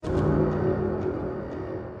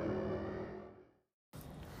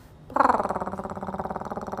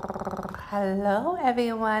Hello,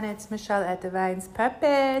 everyone. It's Michelle at Divine's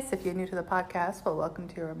Purpose. If you're new to the podcast, well, welcome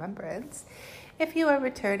to Remembrance. If you are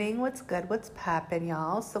returning, what's good? What's poppin',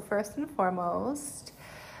 y'all? So first and foremost,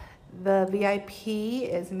 the VIP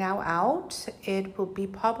is now out. It will be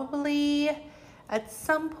probably at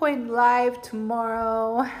some point live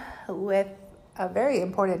tomorrow with a very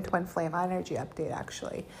important twin flame energy update,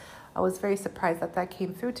 actually. I was very surprised that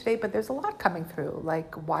came through today, but there's a lot coming through.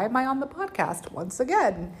 Like, why am I on the podcast once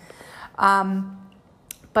again?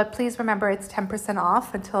 But please remember, it's 10%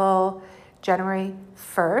 off until January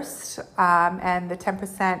 1st. And the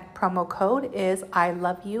 10% promo code is I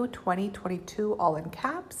love you 2022, all in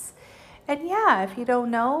caps. And yeah, if you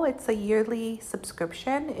don't know, it's a yearly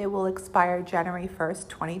subscription. It will expire January 1st,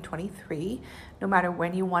 2023, no matter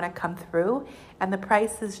when you want to come through. And the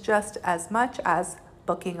price is just as much as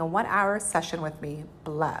booking a 1-hour session with me.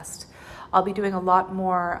 Blessed. I'll be doing a lot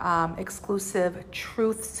more exclusive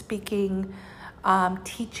truth-speaking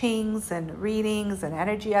teachings and readings and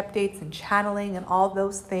energy updates and channeling and all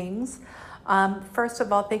those things. First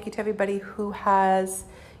of all, thank you to everybody who has,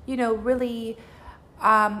 really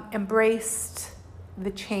embraced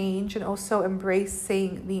the change and also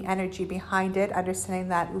embracing the energy behind it, understanding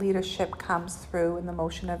that leadership comes through in the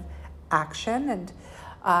motion of action.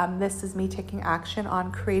 And this is me taking action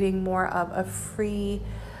on creating more of a free,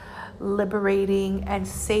 liberating and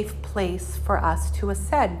safe place for us to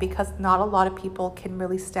ascend, because not a lot of people can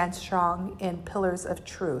really stand strong in pillars of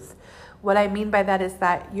truth. What I mean by that is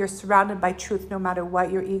that you're surrounded by truth no matter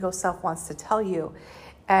what your ego self wants to tell you.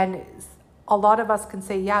 And a lot of us can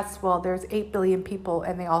say, yes, well, there's 8 billion people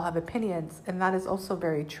and they all have opinions. And that is also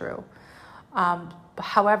very true.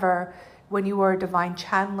 However, when you are a divine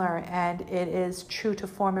channeler and it is true to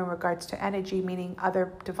form in regards to energy, meaning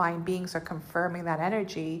other divine beings are confirming that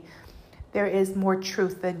energy, there is more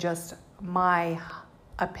truth than just my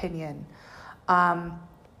opinion.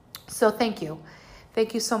 So thank you.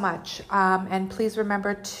 Thank you so much. And please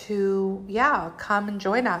remember to, come and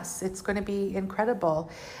join us. It's going to be incredible.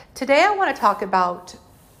 Today I want to talk about,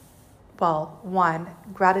 one,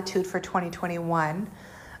 gratitude for 2021.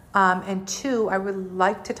 And two, I would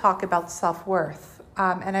like to talk about self-worth.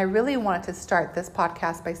 And I really wanted to start this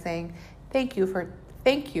podcast by saying thank you,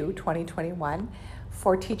 2021,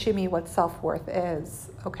 for teaching me what self-worth is.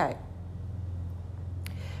 Okay.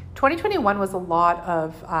 2021 was a lot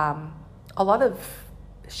of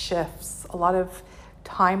shifts, a lot of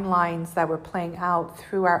timelines that were playing out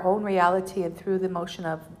through our own reality and through the motion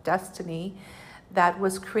of destiny that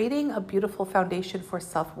was creating a beautiful foundation for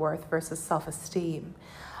self-worth versus self-esteem.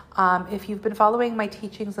 If you've been following my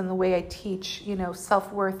teachings and the way I teach,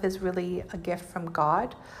 self-worth is really a gift from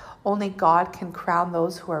God. Only God can crown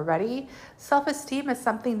those who are ready. Self-esteem is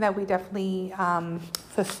something that we definitely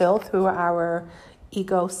fulfill through our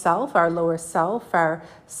ego self, our lower self, our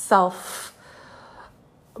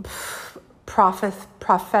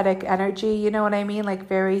prophetic energy, you know what I mean? Like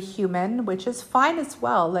very human, which is fine as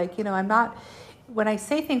well. Like, when I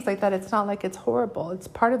say things like that, it's not like it's horrible. It's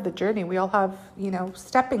part of the journey. We all have,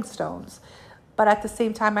 stepping stones. But at the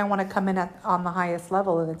same time, I want to come in on the highest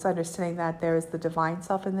level, and it's understanding that there is the divine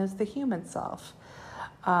self and there's the human self.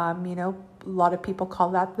 A lot of people call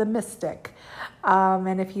that the mystic.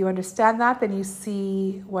 And if you understand that, then you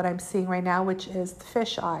see what I'm seeing right now, which is the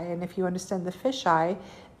fish eye. And if you understand the fish eye,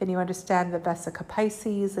 then you understand the Vesica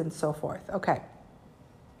Pisces and so forth. Okay.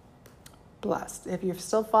 Blessed. If you're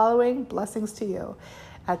still following, blessings to you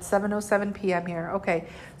at 7:07 p.m. here. Okay.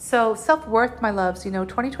 So self-worth, my loves,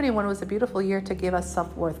 2021 was a beautiful year to give us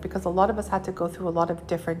self-worth, because a lot of us had to go through a lot of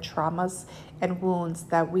different traumas and wounds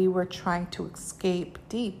that we were trying to escape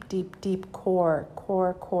deep core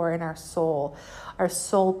in our soul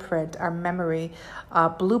print, our memory,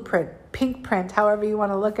 blueprint, pink print, however you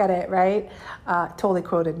want to look at it, right? Totally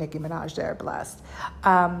quoted Nicki Minaj there, blessed.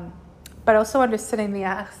 But also understanding the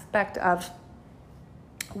aspect of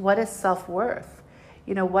what is self-worth.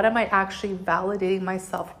 What am I actually validating my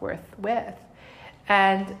self-worth with?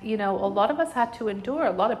 And, a lot of us had to endure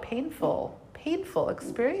a lot of painful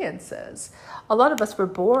experiences. A lot of us were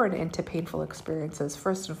born into painful experiences.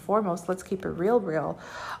 First and foremost, let's keep it real.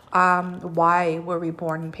 Why were we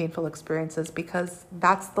born in painful experiences? Because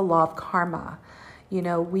that's the law of karma.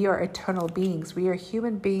 We are eternal beings. We are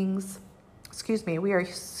human beings. We are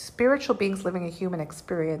spiritual beings living a human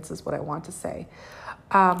experience is what I want to say.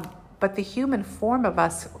 But the human form of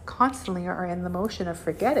us constantly are in the motion of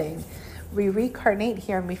forgetting. We reincarnate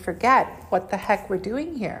here and we forget what the heck we're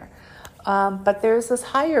doing here. But there's this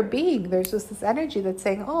higher being. There's just this energy that's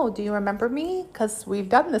saying, oh, do you remember me? Because we've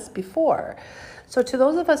done this before. So to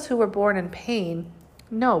those of us who were born in pain,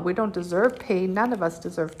 No, we don't deserve pain. None of us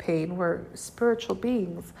deserve pain. We're spiritual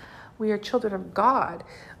beings. We are children of God.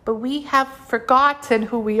 But we have forgotten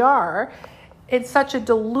who we are. It's such a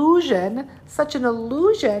delusion, such an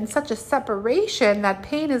illusion, such a separation that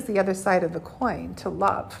pain is the other side of the coin to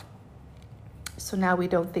love. So now we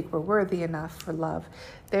don't think we're worthy enough for love.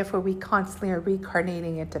 Therefore, we constantly are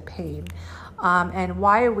reincarnating into pain. And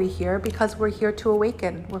why are we here? Because we're here to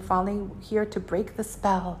awaken. We're finally here to break the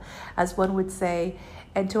spell, as one would say,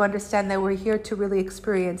 and to understand that we're here to really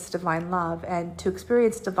experience divine love. And to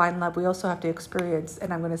experience divine love, we also have to experience,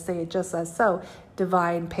 and I'm going to say it just as so,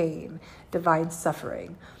 divine pain, divine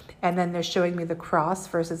suffering. And then they're showing me the cross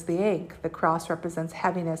versus the ink. The cross represents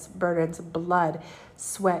heaviness, burdens, blood,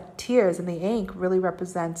 sweat, tears. And the ink really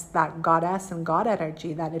represents that goddess and God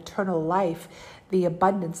energy, that eternal life, the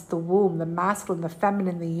abundance, the womb, the masculine, the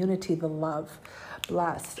feminine, the unity, the love.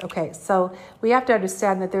 Blessed. Okay, so we have to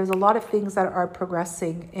understand that there's a lot of things that are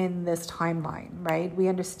progressing in this timeline, right? We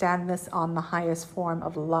understand this on the highest form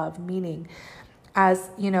of love, meaning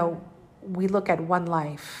as, we look at one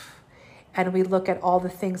life, and we look at all the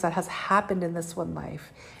things that has happened in this one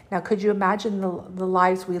life. Now, could you imagine the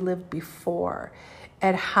lives we lived before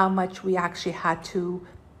and how much we actually had to,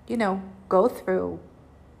 go through?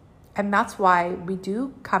 And that's why we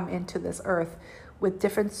do come into this earth with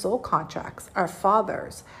different soul contracts, our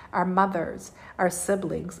fathers, our mothers, our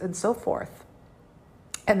siblings, and so forth.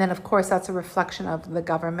 And then, of course, that's a reflection of the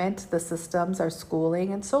government, the systems, our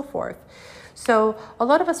schooling, and so forth. So a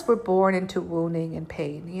lot of us were born into wounding and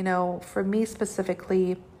pain. For me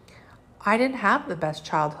specifically, I didn't have the best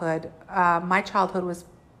childhood. My childhood was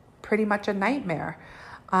pretty much a nightmare.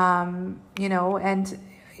 And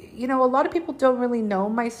a lot of people don't really know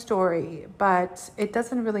my story, but it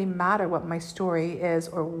doesn't really matter what my story is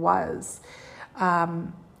or was.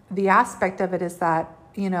 The aspect of it is that,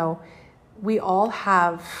 we all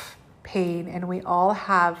have pain and we all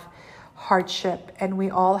have hardship and we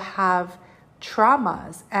all have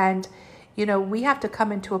traumas. And, we have to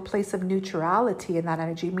come into a place of neutrality in that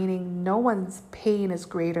energy, meaning no one's pain is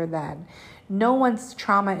greater than, no one's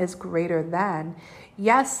trauma is greater than.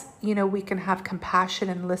 Yes, we can have compassion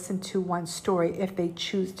and listen to one's story if they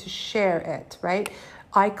choose to share it, right?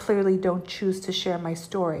 I clearly don't choose to share my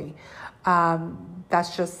story.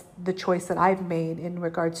 That's just the choice that I've made in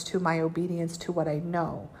regards to my obedience to what I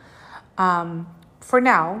know. For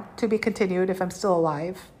now, to be continued, if I'm still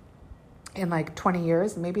alive in like 20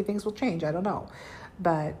 years, maybe things will change. I don't know.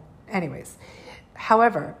 But anyways,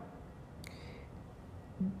 however,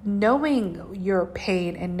 knowing your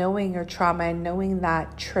pain and knowing your trauma and knowing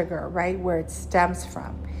that trigger, right, where it stems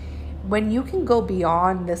from, when you can go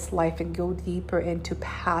beyond this life and go deeper into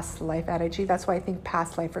past life energy, that's why I think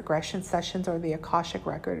past life regression sessions or the Akashic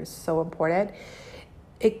record is so important.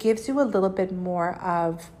 It gives you a little bit more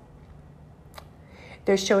of,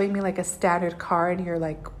 they're showing me like a standard car and you're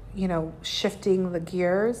like, shifting the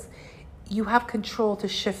gears. You have control to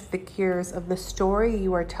shift the gears of the story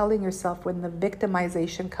you are telling yourself when the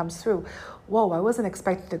victimization comes through. Whoa, I wasn't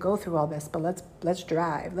expected to go through all this, but let's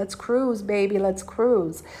drive. Let's cruise, baby, let's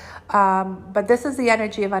cruise. But this is the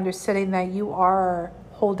energy of understanding that you are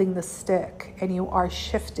holding the stick and you are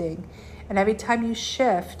shifting. And every time you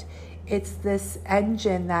shift, it's this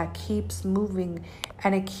engine that keeps moving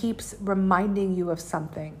and it keeps reminding you of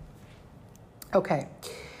something. Okay,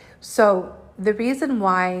 so the reason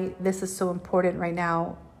why this is so important right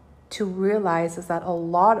now to realize is that a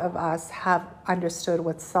lot of us have understood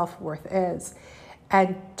what self-worth is.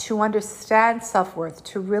 And to understand self-worth,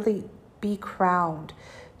 to really be crowned,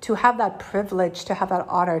 to have that privilege, to have that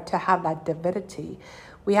honor, to have that divinity,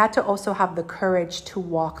 we had to also have the courage to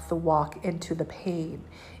walk the walk into the pain,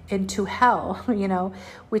 into hell,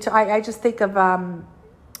 which I just think of...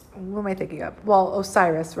 what am I thinking of? Well,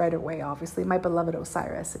 Osiris right away, obviously. My beloved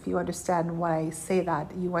Osiris. If you understand why I say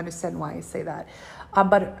that, you understand why I say that.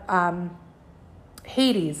 But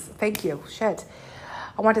Hades, thank you. Shit.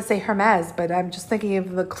 I want to say Hermes, but I'm just thinking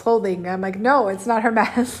of the clothing. I'm like, no, it's not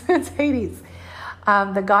Hermes. It's Hades,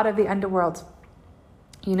 the god of the underworld.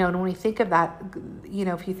 And when we think of that,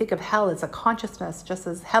 if you think of hell as a consciousness, just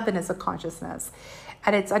as heaven is a consciousness,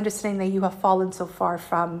 and it's understanding that you have fallen so far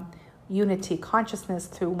from unity, consciousness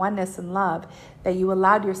through oneness and love, that you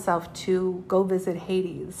allowed yourself to go visit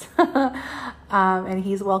Hades. And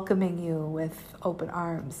he's welcoming you with open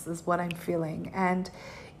arms is what I'm feeling. And,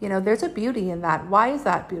 there's a beauty in that. Why is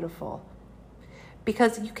that beautiful?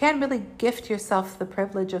 Because you can't really gift yourself the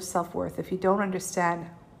privilege of self-worth if you don't understand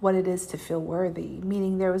what it is to feel worthy,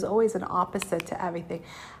 meaning there is always an opposite to everything.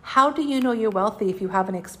 How do you know you're wealthy if you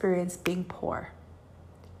haven't experienced being poor?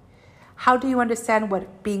 How do you understand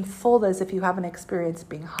what being full is if you haven't experienced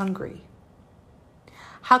being hungry?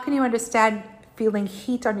 How can you understand feeling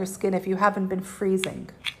heat on your skin if you haven't been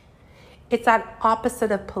freezing? It's that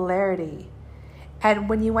opposite of polarity. And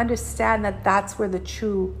when you understand that that's where the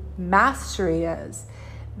true mastery is,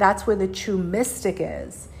 that's where the true mystic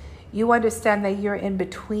is, you understand that you're in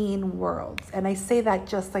between worlds. And I say that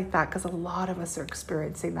just like that because a lot of us are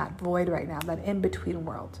experiencing that void right now, that in-between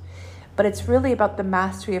world. But it's really about the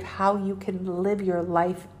mastery of how you can live your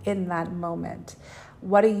life in that moment.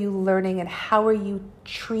 What are you learning and how are you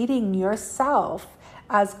treating yourself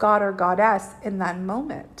as God or goddess in that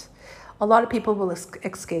moment? A lot of people will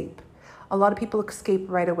escape. A lot of people escape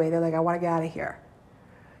right away. They're like, I want to get out of here.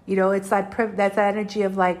 You know, it's that's that energy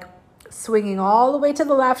of like swinging all the way to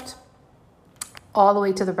the left, all the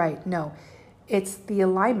way to the right. No, it's the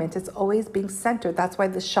alignment. It's always being centered. That's why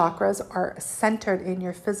the chakras are centered in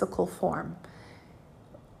your physical form.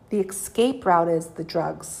 The escape route is the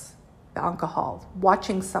drugs, the alcohol,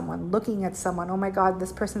 watching someone, looking at someone. Oh my God,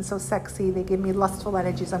 this person's so sexy. They give me lustful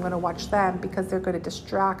energies. I'm going to watch them because they're going to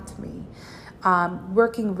distract me.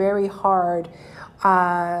 Working very hard.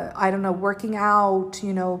 Working out,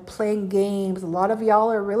 playing games. A lot of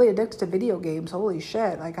y'all are really addicted to video games. Holy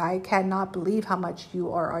shit. Like, I cannot believe how much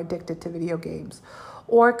you are addicted to video games.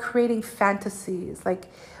 Or creating fantasies,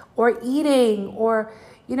 or eating, or,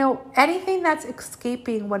 anything that's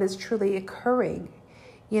escaping what is truly occurring.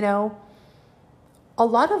 A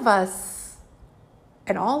lot of us,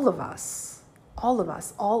 and all of us,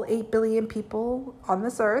 all 8 billion people on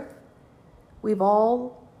this earth, we've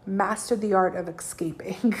all mastered the art of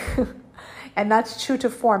escaping. And that's true to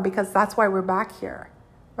form because that's why we're back here,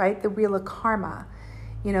 right? The wheel of karma.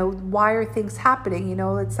 Why are things happening?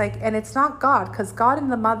 It's like, and it's not God, because God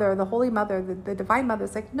and the Mother, the Holy Mother, the Divine Mother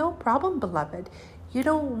is like, no problem, beloved. You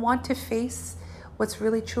don't want to face what's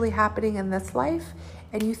really truly happening in this life,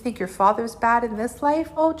 and you think your father's bad in this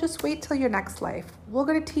life? Oh, just wait till your next life. We're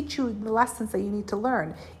going to teach you the lessons that you need to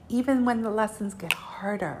learn, even when the lessons get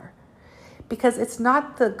harder. Because it's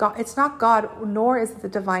not God, nor is it the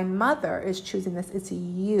Divine Mother is choosing this. It's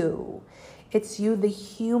you. It's you, the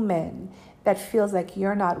human, that feels like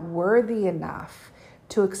you're not worthy enough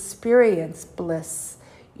to experience bliss.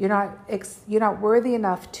 You're not worthy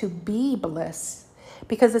enough to be bliss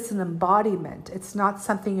because it's an embodiment. It's not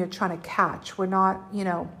something you're trying to catch. We're not,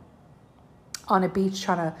 on a beach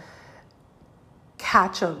trying to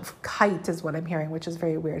catch a kite is what I'm hearing, which is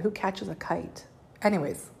very weird. Who catches a kite?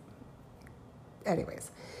 Anyways,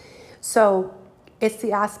 so it's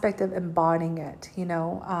the aspect of embodying it,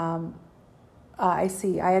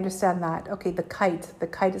 I understand that. Okay, the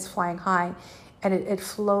kite is flying high and it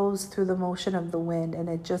flows through the motion of the wind and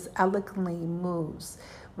it just elegantly moves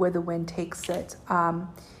where the wind takes it.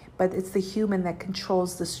 But it's the human that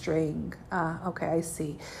controls the string. Okay, I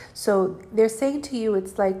see. So they're saying to you,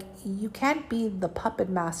 it's like you can't be the puppet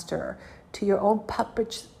master to your own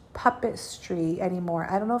puppetry anymore.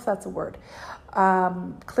 I don't know if that's a word.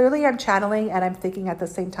 Clearly I'm channeling and I'm thinking at the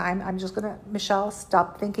same time. I'm just gonna, Michelle,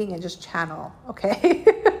 stop thinking and just channel, okay?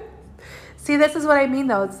 See, this is what I mean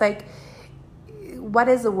though. It's like, what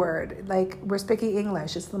is a word? Like, we're speaking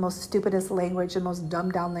English. It's the most stupidest language, the most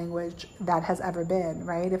dumbed down language that has ever been,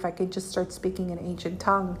 right? If I could just start speaking an ancient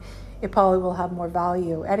tongue, it probably will have more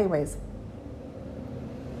value. Anyways,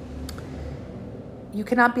 you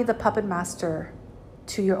cannot be the puppet master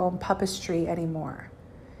to your own puppetry anymore.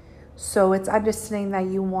 So it's understanding that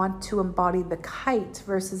you want to embody the kite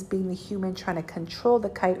versus being the human trying to control the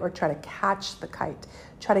kite or try to catch the kite,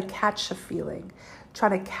 try to catch a feeling, try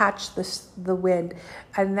to catch the wind.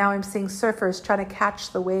 And now I'm seeing surfers trying to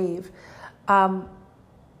catch the wave. How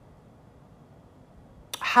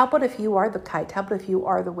about if you are the kite? How about if you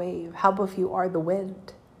are the wave? How about if you are the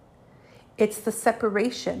wind? It's the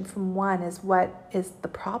separation from one is what is the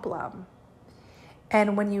problem.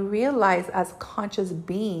 And when you realize as a conscious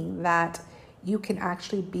being that you can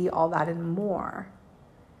actually be all that and more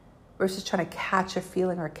versus trying to catch a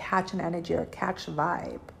feeling or catch an energy or catch a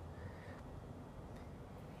vibe,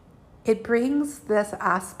 it brings this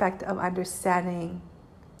aspect of understanding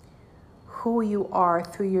who you are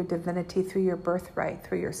through your divinity, through your birthright,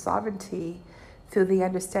 through your sovereignty, through the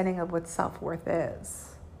understanding of what self-worth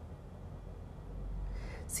is.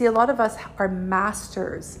 See, a lot of us are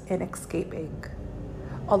masters in escaping.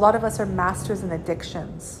 A lot of us are masters in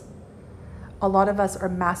addictions. A lot of us are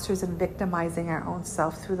masters in victimizing our own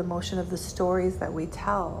self through the motion of the stories that we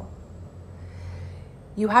tell.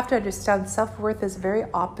 You have to understand self-worth is very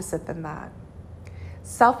opposite than that.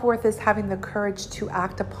 Self-worth is having the courage to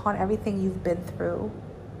act upon everything you've been through.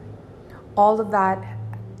 All of that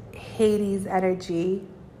Hades energy,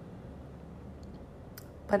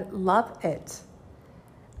 but love it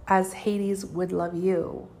as Hades would love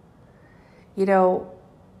you. You know,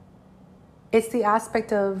 it's the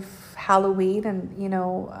aspect of Halloween and, you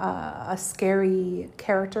know, a scary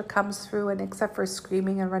character comes through, and except for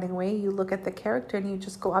screaming and running away, you look at the character and you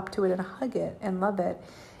just go up to it and hug it and love it.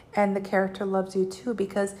 And the character loves you too,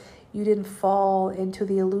 because you didn't fall into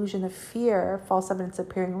the illusion of fear, false evidence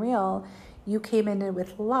appearing real. You came in it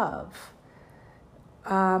with love.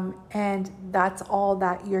 And that's all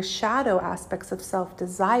that your shadow aspects of self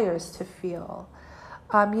desires to feel.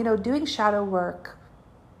 You know, doing shadow work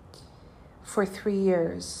for 3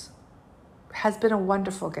 years has been a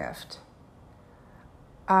wonderful gift.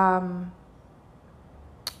 I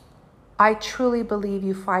truly believe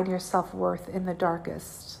you find your self-worth in the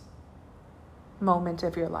darkest moment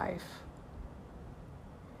of your life,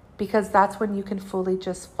 because that's when you can fully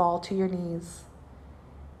just fall to your knees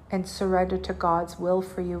and surrender to God's will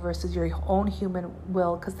for you versus your own human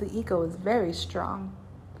will, because the ego is very strong.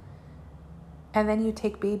 And then you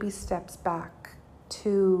take baby steps back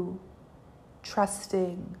to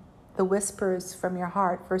trusting the whispers from your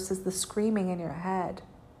heart versus the screaming in your head.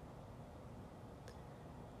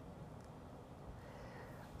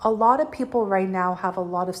 A lot of people right now have a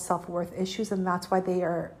lot of self-worth issues, and that's why they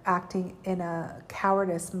are acting in a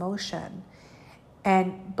cowardice motion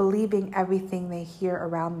and believing everything they hear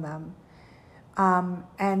around them.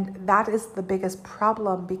 And that is the biggest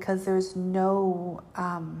problem, because there's no...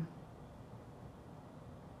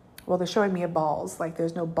 well, they're showing me balls, like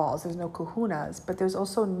there's no balls, there's no kahunas, but there's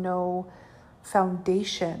also no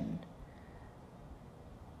foundation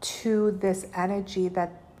to this energy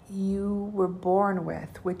that you were born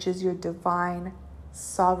with, which is your divine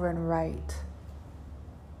sovereign right.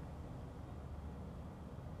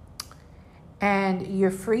 And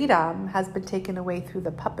your freedom has been taken away through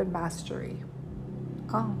the puppet mastery.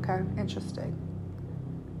 Oh, okay, interesting.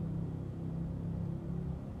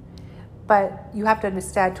 But you have to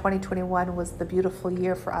understand, 2021 was the beautiful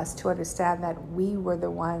year for us to understand that we were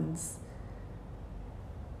the ones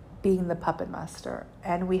being the puppet master.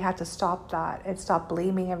 And we had to stop that and stop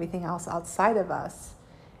blaming everything else outside of us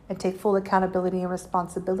and take full accountability and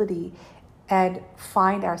responsibility and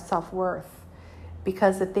find our self-worth.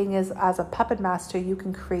 Because the thing is, as a puppet master, you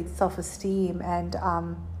can create self-esteem and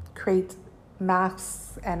create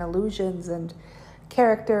masks and illusions and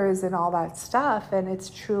characters and all that stuff, and it's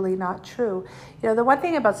truly not true. You know, the one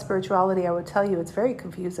thing about spirituality, I would tell you, it's very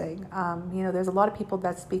confusing. You know, there's a lot of people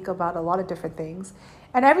that speak about a lot of different things,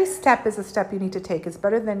 and every step is a step you need to take. It's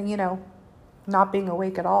better than, you know, not being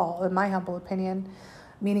awake at all, in my humble opinion,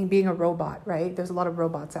 meaning being a robot, right? There's a lot of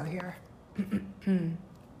robots out here.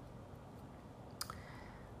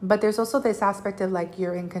 But there's also this aspect of like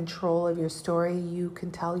you're in control of your story. You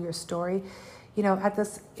can tell your story. You know,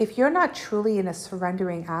 if you're not truly in a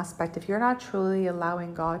surrendering aspect, if you're not truly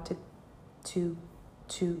allowing God to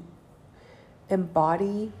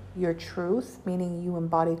embody your truth, meaning you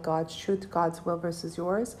embody God's truth, God's will versus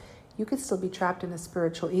yours, you could still be trapped in a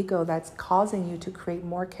spiritual ego that's causing you to create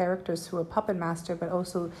more characters through a puppet master, but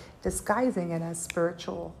also disguising it as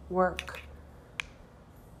spiritual work.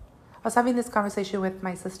 I was having this conversation with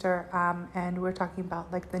my sister, and we're talking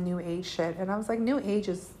about like the new age shit. And I was like, new age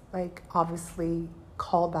is like obviously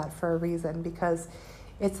called that for a reason, because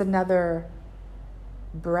it's another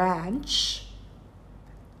branch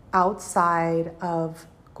outside of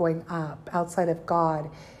going up, outside of God.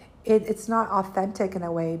 It's not authentic in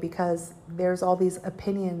a way, because there's all these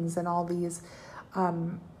opinions and all these,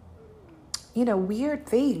 you know, weird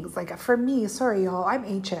things. Like for me, sorry, y'all, I'm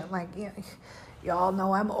ancient. Like, you know, y'all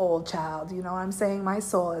know I'm old, child. You know what I'm saying? My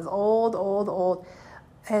soul is old.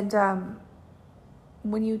 And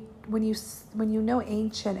when you know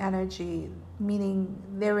ancient energy, meaning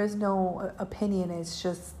there is no opinion, it's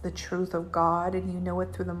just the truth of God, and you know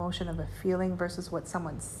it through the motion of a feeling versus what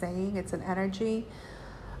someone's saying. It's an energy.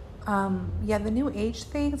 Yeah, the new age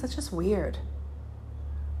things, it's just weird.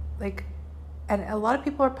 Like, and a lot of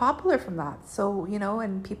people are popular from that. So, you know,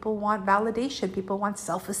 and people want validation. People want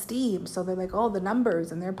self-esteem. So they're like, oh, the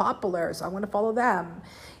numbers, and they're popular, so I want to follow them.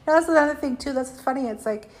 You know, that's another thing too. That's funny. It's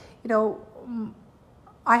like, you know,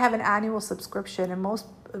 I have an annual subscription, and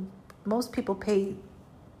most people pay,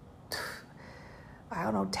 I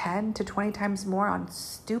don't know, 10 to 20 times more on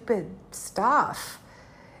stupid stuff.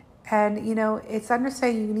 And, you know, it's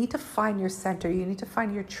understanding you need to find your center. You need to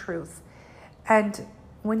find your truth. And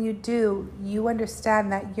when you do, you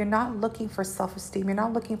understand that you're not looking for self-esteem. You're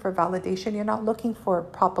not looking for validation. You're not looking for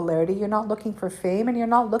popularity. You're not looking for fame, and you're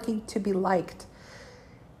not looking to be liked.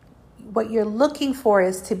 What you're looking for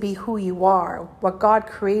is to be who you are, what God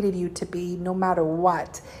created you to be, no matter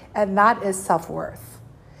what. And that is self-worth.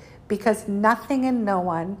 because nothing and no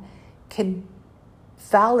one can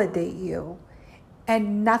validate you,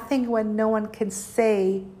 and nothing when no one can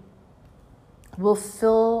say will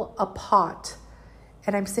fill a pot.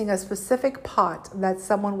 And I'm seeing a specific pot that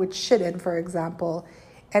someone would shit in, for example,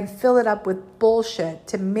 and fill it up with bullshit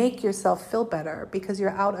to make yourself feel better because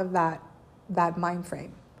you're out of that mind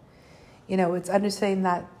frame. It's understanding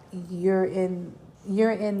that you're in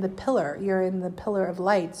the pillar of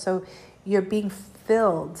light. So you're being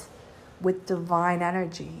filled with divine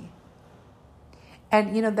energy.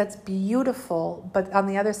 And, that's beautiful. But on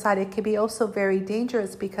the other side, it can be also very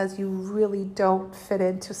dangerous because you really don't fit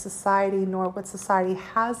into society nor what society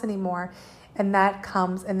has anymore. And there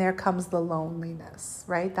comes the loneliness,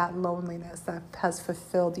 right? That loneliness that has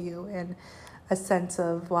fulfilled you in a sense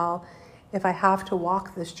of, well, if I have to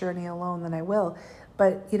walk this journey alone, then I will.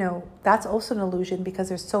 But, that's also an illusion because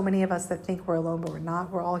there's so many of us that think we're alone, but we're not.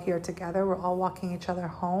 We're all here together. We're all walking each other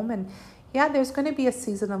home. And yeah, there's going to be a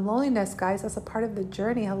season of loneliness, guys. That's a part of the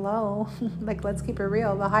journey. Hello. Like, let's keep it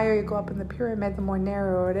real. The higher you go up in the pyramid, the more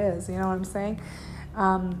narrow it is. You know what I'm saying?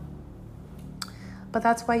 But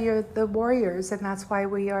that's why you're the warriors, and that's why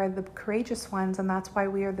we are the courageous ones, and that's why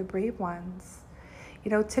we are the brave ones.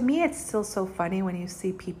 To me, it's still so funny when you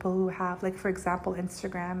see people who have, like, for example,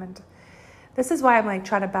 Instagram. And this is why I'm, like,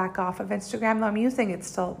 trying to back off of Instagram. Though I'm using it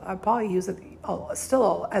still. I'll probably use it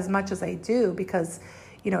still as much as I do because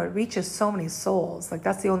it reaches so many souls. Like,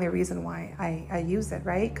 that's the only reason why I use it,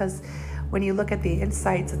 right? Because when you look at the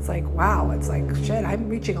insights, it's like, wow, it's like, shit, I'm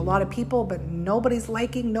reaching a lot of people, but nobody's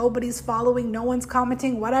liking, nobody's following, no one's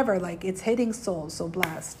commenting, whatever. Like, it's hitting souls, so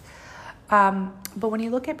blessed. But when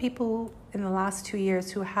you look at people in the last 2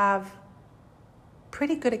 years who have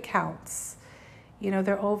pretty good accounts,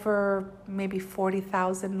 they're over maybe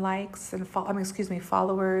 40,000 likes and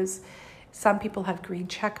followers. Some people have green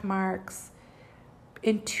check marks.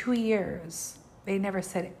 In 2 years, they never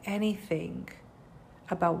said anything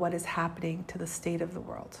about what is happening to the state of the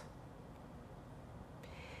world.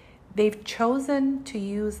 They've chosen to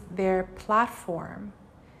use their platform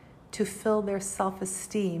to fill their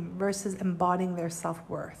self-esteem versus embodying their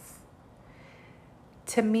self-worth.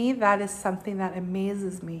 To me, that is something that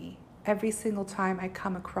amazes me every single time I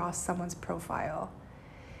come across someone's profile.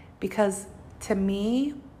 Because to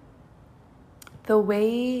me, the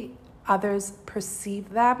way others perceive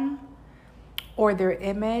them or their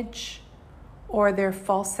image or their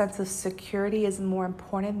false sense of security is more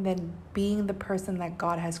important than being the person that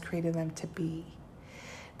God has created them to be.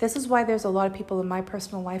 This is why there's a lot of people in my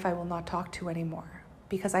personal life I will not talk to anymore,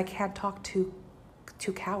 because I can't talk to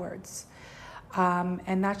cowards.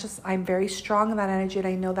 And that's just, I'm very strong in that energy, and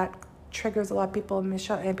I know that triggers a lot of people.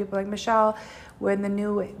 And people like, Michelle, we're in the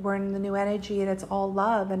new energy, and it's all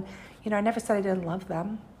love. And I never said I didn't love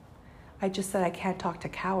them. I just said I can't talk to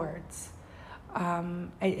cowards.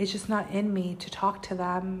 It's just not in me to talk to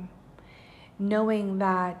them, knowing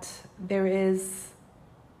that there is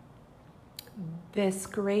this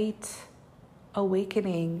great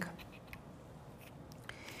awakening,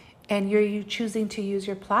 and you're choosing to use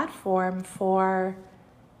your platform for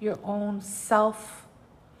your own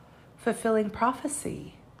self-fulfilling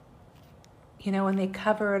prophecy. When they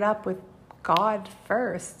cover it up with God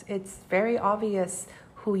first, it's very obvious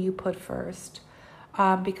who you put first.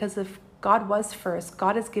 Because if God was first,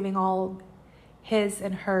 God is giving all his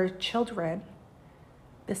and her children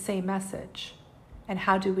the same message. And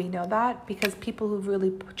how do we know that? Because people who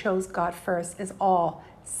really chose God first is all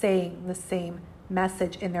saying the same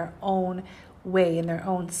message in their own way, in their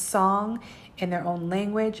own song, in their own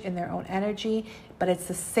language, in their own energy, but it's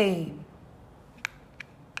the same.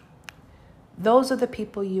 Those are the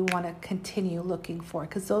people you want to continue looking for,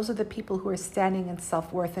 because those are the people who are standing in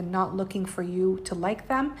self-worth and not looking for you to like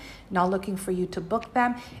them, not looking for you to book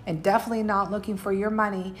them, and definitely not looking for your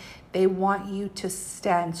money. They want you to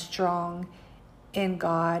stand strong in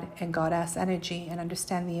God and Goddess energy and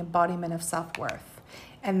understand the embodiment of self-worth.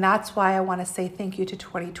 And that's why I want to say thank you to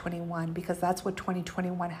 2021, because that's what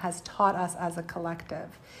 2021 has taught us as a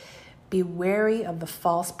collective. Be wary of the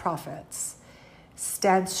false prophets.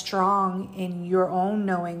 Stand strong in your own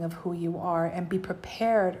knowing of who you are, and be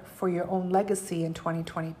prepared for your own legacy in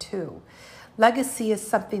 2022. Legacy is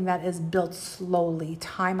something that is built slowly,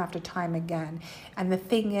 time after time again. And the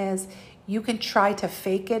thing is, you can try to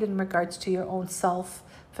fake it in regards to your own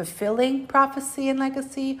self-fulfilling prophecy and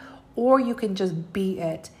legacy, or you can just be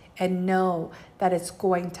it and know that it's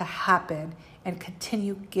going to happen and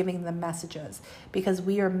continue giving the messages, because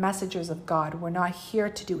we are messengers of God. We're not here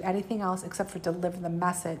to do anything else except for deliver the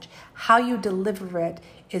message. How you deliver it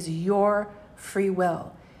is your free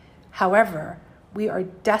will. However, we are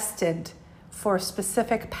destined for a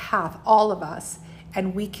specific path, all of us,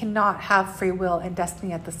 and we cannot have free will and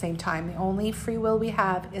destiny at the same time. The only free will we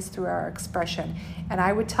have is through our expression. And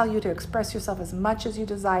I would tell you to express yourself as much as you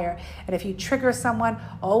desire. And if you trigger someone,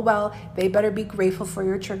 oh well, they better be grateful for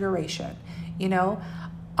your triggeration. You know,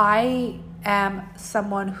 I am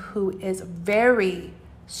someone who is very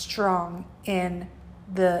strong in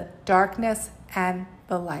the darkness and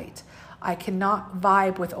the light. I cannot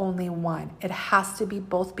vibe with only one. It has to be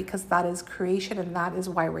both, because that is creation and that is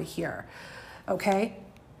why we're here. Okay?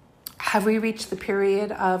 Have we reached the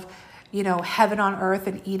period of, you know, heaven on earth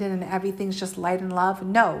and Eden and everything's just light and love?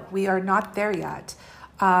 No, we are not there yet.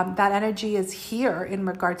 That energy is here in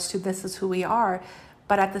regards to this is who we are.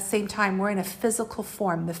 But at the same time, we're in a physical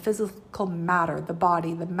form, the physical matter, the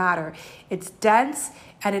body, the matter. It's dense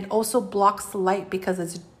and it also blocks the light because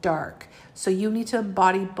it's dark. So you need to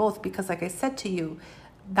embody both, because like I said to you,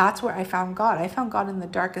 that's where I found God. I found God in the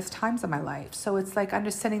darkest times of my life. So it's like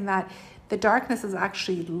understanding that the darkness is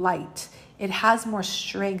actually light. It has more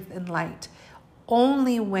strength in light.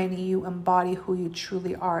 Only when you embody who you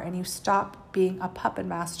truly are and you stop being a puppet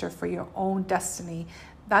master for your own destiny,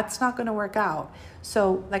 that's not going to work out.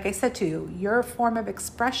 So like I said to you, your form of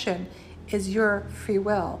expression is your free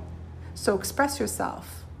will. So express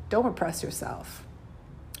yourself. Don't repress yourself.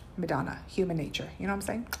 Madonna, human nature. You know what I'm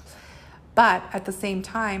saying? But at the same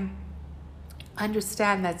time,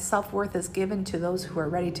 understand that self-worth is given to those who are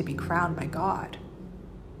ready to be crowned by God.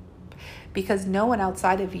 Because no one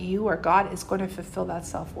outside of you or God is going to fulfill that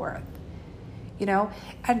self-worth. You know?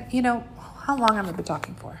 And, you know, how long have I been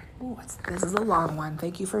talking for? Ooh, this is a long one.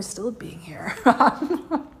 Thank you for still being here.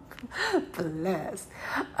 Bless.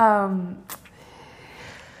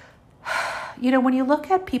 You know, when you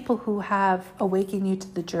look at people who have awakened you to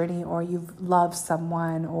the journey, or you've loved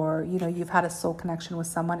someone, or, you know, you've had a soul connection with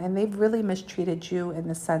someone and they've really mistreated you in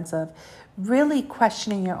the sense of really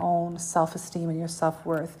questioning your own self-esteem and your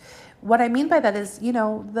self-worth. What I mean by that is, you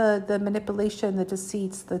know, the manipulation, the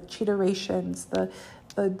deceits, the cheaterations,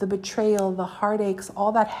 the betrayal, the heartaches,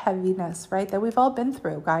 all that heaviness, right? That we've all been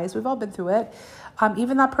through, guys. We've all been through it.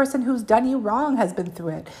 Even that person who's done you wrong has been through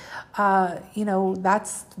it. You know,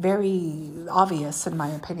 that's very obvious in my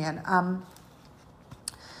opinion.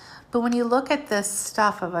 But when you look at this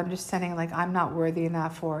stuff of understanding, like, I'm not worthy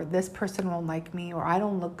enough, or this person won't like me, or I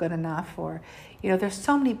don't look good enough, or, you know, there's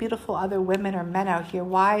so many beautiful other women or men out here.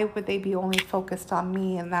 Why would they be only focused on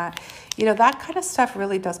me? And that, you know, that kind of stuff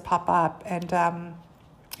really does pop up. And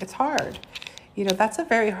it's hard. You know, that's a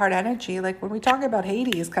very hard energy. Like when we talk about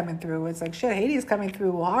Hades coming through, it's like, shit, Hades coming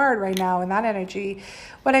through hard right now in that energy.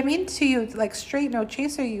 What I mean to you, like straight no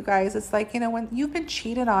chaser, you guys, it's like, you know, when you've been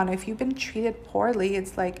cheated on, if you've been treated poorly,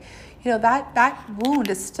 it's like, you know, that wound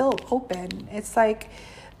is still open. It's like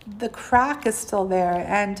the crack is still there.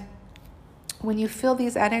 And when you feel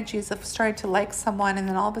these energies of starting to like someone, and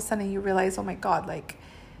then all of a sudden you realize, oh my God, like,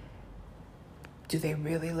 do they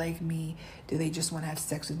really like me? Do they just want to have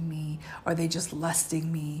sex with me? Are they just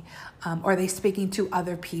lusting me? Are they speaking to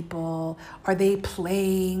other people? Are they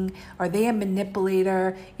playing? Are they a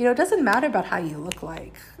manipulator? You know, it doesn't matter about how you look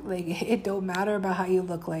like. Like, it don't matter about how you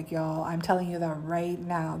look like, y'all. I'm telling you that right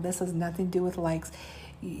now. This has nothing to do with likes.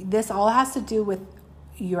 This all has to do with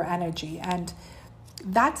your energy. And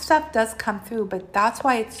that stuff does come through, but that's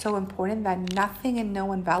why it's so important that nothing and no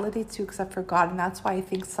one validates you except for God. And that's why I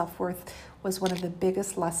think self-worth was one of the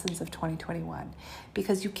biggest lessons of 2021,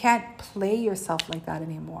 because you can't play yourself like that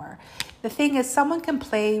anymore. The thing is, someone can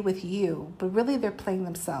play with you, but really they're playing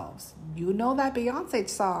themselves. You know that Beyonce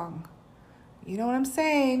song. You know what I'm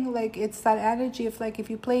saying? Like, it's that energy of like, if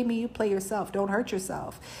you play me, you play yourself. Don't hurt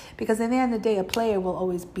yourself. Because in the end of the day, a player will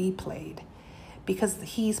always be played, because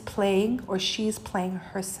he's playing or she's playing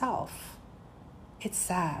herself. It's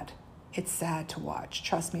sad. It's sad to watch.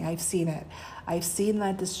 Trust me, I've seen it. I've seen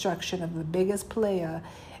that destruction of the biggest player,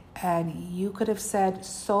 and you could have said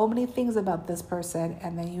so many things about this person,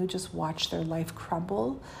 and then you just watch their life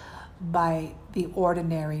crumble by the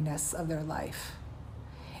ordinariness of their life.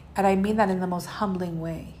 And I mean that in the most humbling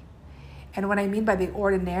way. And what I mean by the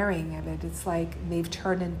ordinarying of it, it's like they've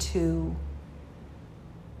turned into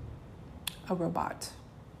a robot.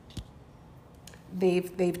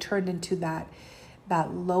 They've turned into that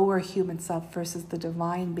lower human self versus the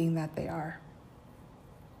divine being that they are.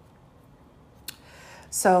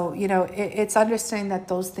 So, you know, it's understanding that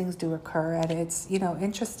those things do occur, and it's, you know,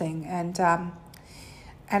 interesting. And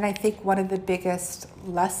I think one of the biggest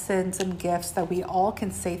lessons and gifts that we all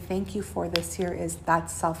can say thank you for this year is that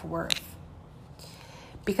self-worth.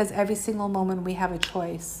 Because every single moment we have a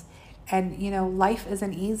choice. And, you know, life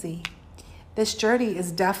isn't easy. This journey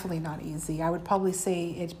is definitely not easy. I would probably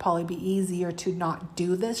say it'd probably be easier to not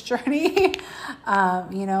do this journey.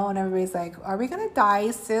 And everybody's like, are we going to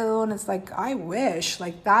die soon? It's like, I wish.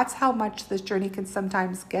 Like, that's how much this journey can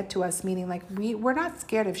sometimes get to us, meaning like we're not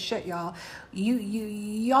scared of shit, y'all.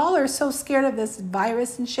 Y'all are so scared of this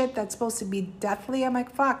virus and shit that's supposed to be deathly. I'm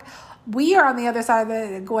like, fuck. We are on the other side of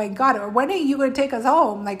it going, God, when are you going to take us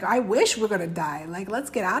home? Like, I wish we're going to die. Like, let's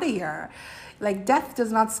get out of here. Like, death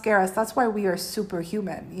does not scare us. That's why we are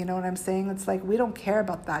superhuman. You know what I'm saying? It's like, we don't care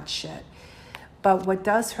about that shit. But what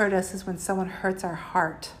does hurt us is when someone hurts our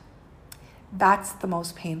heart. That's the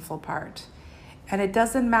most painful part. And it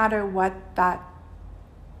doesn't matter what that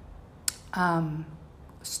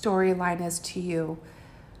storyline is to you.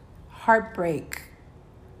 Heartbreak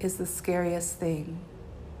is the scariest thing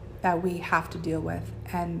that we have to deal with.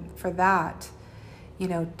 And for that,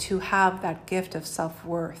 to have that gift of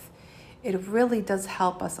self-worth, it really does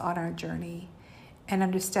help us on our journey and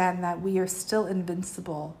understand that we are still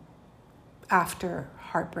invincible after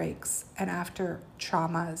heartbreaks and after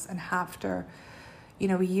traumas and after,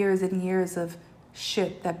 years and years of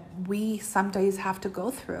shit that we some days have to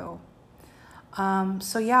go through.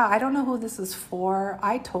 So yeah, I don't know who this is for.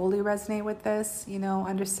 I totally resonate with this,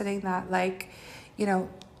 understanding that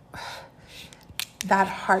that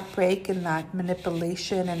heartbreak and that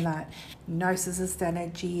manipulation and that narcissist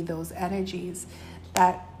energy, those energies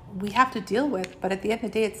that we have to deal with. But at the end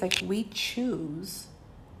of the day, it's like we choose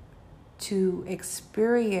to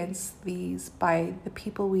experience these by the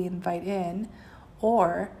people we invite in,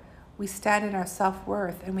 or we stand in our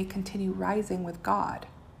self-worth and we continue rising with God.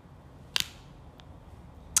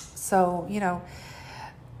 So,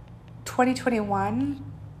 2021,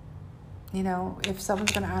 if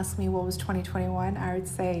someone's going to ask me what was 2021, I would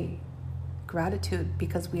say gratitude,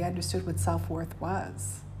 because we understood what self-worth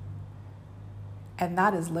was. And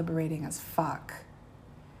that is liberating as fuck.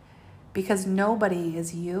 Because nobody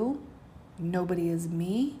is you. Nobody is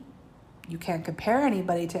me. You can't compare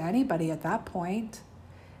anybody to anybody at that point,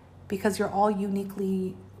 because you're all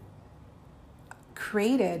uniquely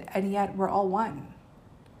created, and yet we're all one.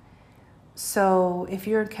 So if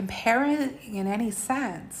you're comparing in any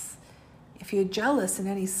sense, if you're jealous in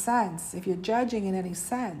any sense, if you're judging in any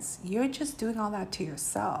sense, you're just doing all that to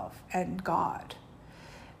yourself and God,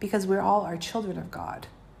 because we're all our children of God.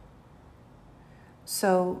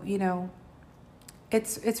 So,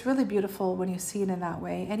 it's really beautiful when you see it in that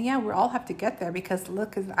way. And yeah, we all have to get there, because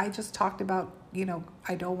look, I just talked about,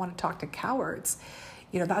 I don't want to talk to cowards.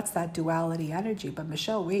 That's that duality energy. But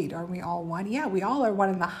Michelle, wait, are we all one? Yeah, we all are one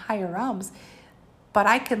in the higher realms. But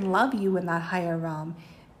I can love you in that higher realm.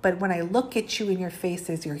 But when I look at you in your face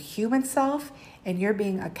as your human self and you're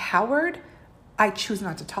being a coward, I choose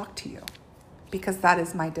not to talk to you, because that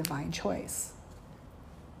is my divine choice.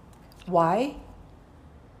 Why?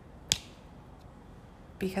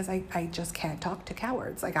 Because I just can't talk to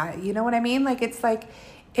cowards. You know what I mean? It's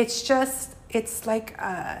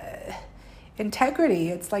integrity.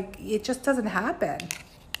 It's like, it just doesn't happen.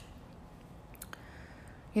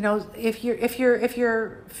 If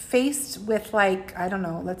you're faced with, I don't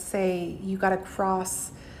know, let's say you got to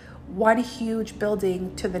cross one huge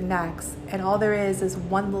building to the next, and all there is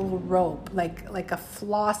one little rope, like a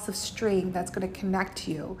floss of string that's going to connect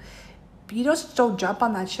you. You just don't jump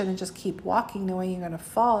on that shit and just keep walking knowing you're going to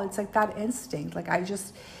fall. It's like that instinct.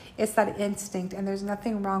 It's that instinct, and there's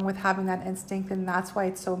nothing wrong with having that instinct. And that's why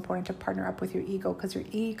it's so important to partner up with your ego, because your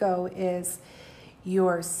ego is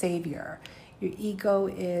your savior. Your ego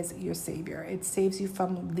is your savior. It saves you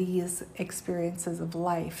from these experiences of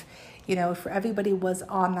life. If everybody was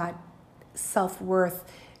on that self-worth,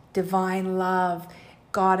 divine love,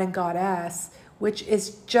 God and Goddess, which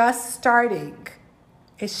is just starting.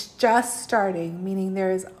 It's just starting, meaning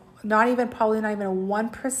there's probably not even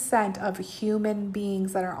 1% of human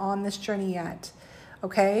beings that are on this journey yet,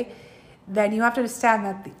 okay? Then you have to understand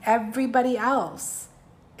that everybody else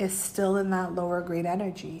is still in that lower grade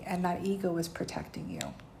energy, and that ego is protecting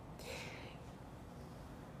you.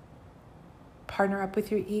 Partner up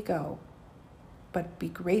with your ego, but be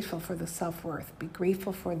grateful for the self-worth. Be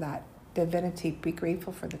grateful for that divinity. Be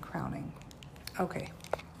grateful for the crowning. Okay,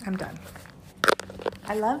 I'm done.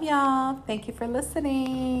 I love y'all. Thank you for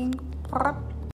listening.